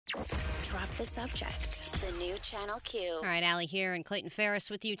Drop the subject. The new Channel Q. All right, Allie here and Clayton Ferris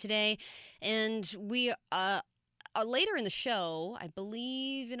with you today. And we later in the show, I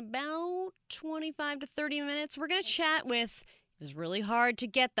believe in about 25 to 30 minutes, we're going to chat with, it was really hard to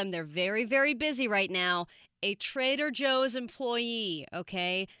get them. They're very, very busy right now, a Trader Joe's employee,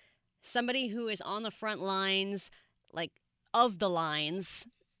 okay? Somebody who is on the front lines, like of the lines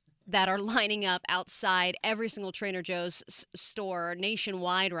that are lining up outside every single Trader Joe's store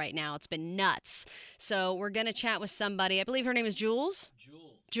nationwide right now. It's been nuts. So we're going to chat with somebody. I believe her name is Jules?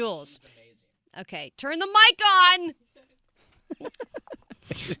 Jules. She's amazing. Okay, turn the mic on!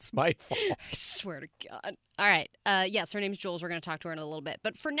 It's my fault. I swear to God. All right. Yes, her name's Jules. We're going to talk to her in a little bit.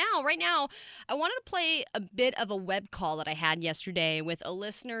 But for now, right now, I wanted to play a bit of a web call that I had yesterday with a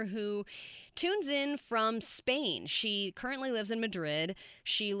listener who tunes in from Spain. She currently lives in Madrid.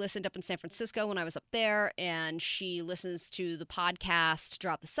 She listened up in San Francisco when I was up there, and she listens to the podcast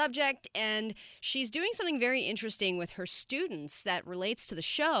Drop the Subject, and she's doing something very interesting with her students that relates to the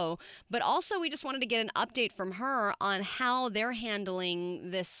show, but also we just wanted to get an update from her on how they're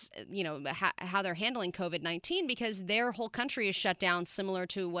handling this, you know, how they're handling COVID-19, because their whole country is shut down similar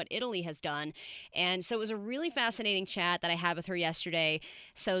to what Italy has done. And so it was a really fascinating chat that I had with her yesterday.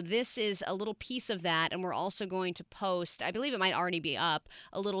 So this is a little piece of that, and we're also going to post, I believe it might already be up,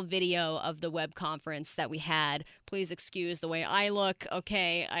 a little video of the web conference that we had. Please excuse the way I look.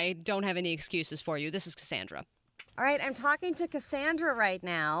 Okay, I don't have any excuses for you. This is Cassandra. All right, I'm talking to Cassandra right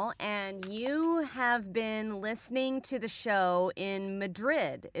now, and you have been listening to the show in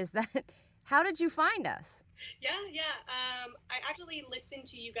Madrid. Is that, how did you find us? Yeah. I actually listened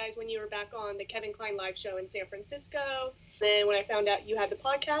to you guys when you were back on the Kevin Kline live show in San Francisco. Then when I found out you had the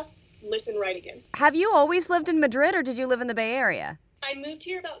podcast, listen right again. Have you always lived in Madrid, or did you live in the Bay Area? I moved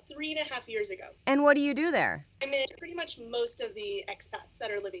here about 3.5 years ago. And what do you do there? I met pretty much most of the expats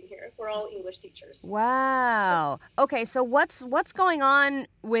that are living here. We're all English teachers. Wow. Okay, so what's going on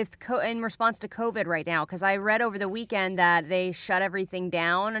with in response to COVID right now? Because I read over the weekend that they shut everything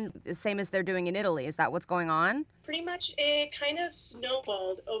down, and the same as they're doing in Italy. Is that what's going on? Pretty much it kind of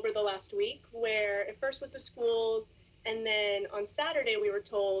snowballed over the last week, where at first was the schools, and then on Saturday we were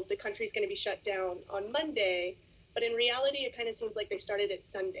told the country's going to be shut down on Monday. But in reality, it kind of seems like they started it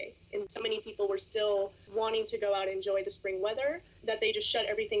Sunday. And so many people were still wanting to go out and enjoy the spring weather that they just shut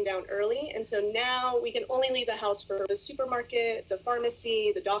everything down early. And so now we can only leave the house for the supermarket, the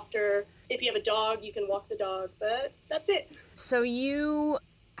pharmacy, the doctor. If you have a dog, you can walk the dog. But that's it. So you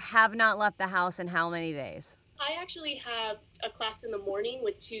have not left the house in how many days? I actually have a class in the morning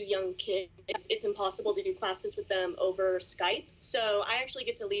with 2 young kids. It's impossible to do classes with them over Skype. So I actually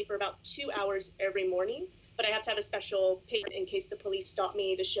get to leave for about 2 hours every morning. But I have to have a special paper in case the police stop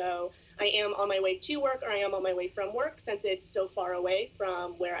me to show I am on my way to work or I am on my way from work, since it's so far away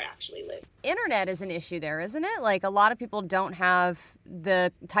from where I actually live. Internet is an issue there, isn't it? Like, a lot of people don't have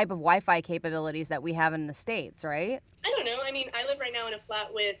the type of Wi-Fi capabilities that we have in the States, right? I don't know. I mean, I live right now in a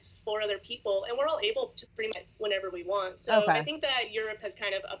flat with 4 other people, and we're all able to pretty much whenever we want. So okay. I think that Europe has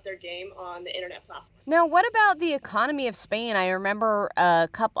kind of upped their game on the internet platform. Now, what about the economy of Spain? I remember I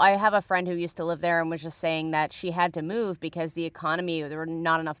have a friend who used to live there and was just saying that she had to move because the economy, there were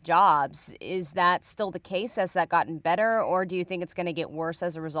not enough jobs. Is that still the case? Has that gotten better, or do you think it's going to get worse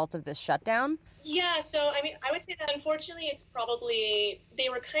as a result of this shutdown? Yeah, so I mean, I would say that unfortunately it's probably, they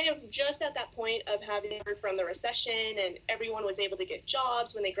were kind of just at that point of having heard from the recession and everyone was able to get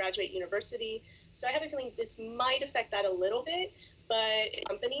jobs when they graduate university. So I have a feeling this might affect that a little bit, but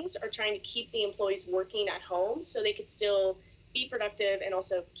companies are trying to keep the employees working at home so they could still be productive and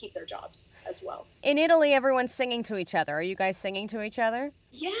also keep their jobs as well. In Italy, everyone's singing to each other. Are you guys singing to each other?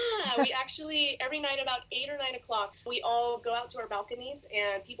 Yeah, we actually, every night about 8 or 9 o'clock, we all go out to our balconies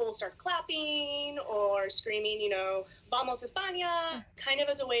and people will start clapping or screaming, you know, Vamos España, kind of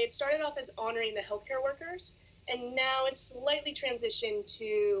as a way. It started off as honoring the healthcare workers. And now it's slightly transitioned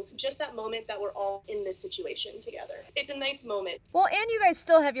to just that moment that we're all in this situation together. It's a nice moment. Well, and you guys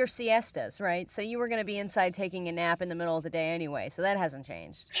still have your siestas, right? So you were going to be inside taking a nap in the middle of the day anyway, so that hasn't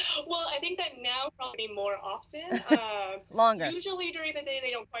changed. Well, I think that now probably more often. Longer. Usually during the day they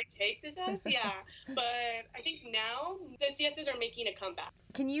don't quite take this as, yeah. But I think now the siestas are making a comeback.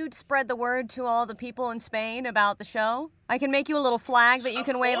 Can you spread the word to all the people in Spain about the show? I can make you a little flag that you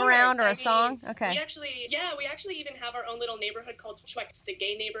can wave around, or a song. Okay. We actually even have our own little neighborhood called Chueca, the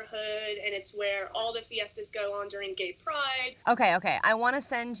gay neighborhood, and it's where all the fiestas go on during Gay Pride. Okay. I want to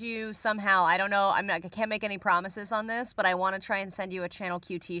send you somehow, I don't know, I can't make any promises on this, but I want to try and send you a Channel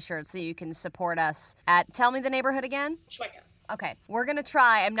Q t-shirt so you can support us at, tell me the neighborhood again? Chueca. Okay, we're going to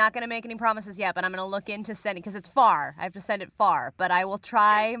try. I'm not going to make any promises yet, but I'm going to look into sending, because it's far. I have to send it far, but I will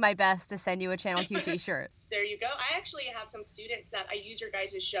try my best to send you a Channel Q t-shirt. There you go. I actually have some students that I use your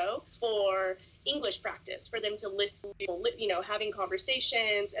guys' show for English practice, for them to listen, having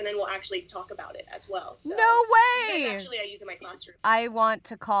conversations, and then we'll actually talk about it as well. So No way! you guys actually, I use in my classroom. I want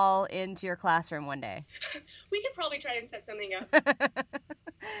to call into your classroom one day. We could probably try and set something up.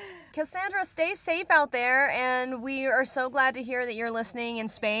 Cassandra, stay safe out there, and we are so glad to hear that you're listening in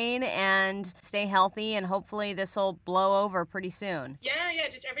Spain, and stay healthy, and hopefully this will blow over pretty soon. Yeah,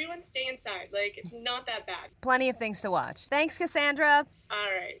 just everyone stay inside. Like, it's not that bad. Plenty of things to watch. Thanks, Cassandra. All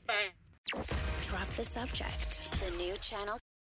right, bye. Drop the subject. The new Channel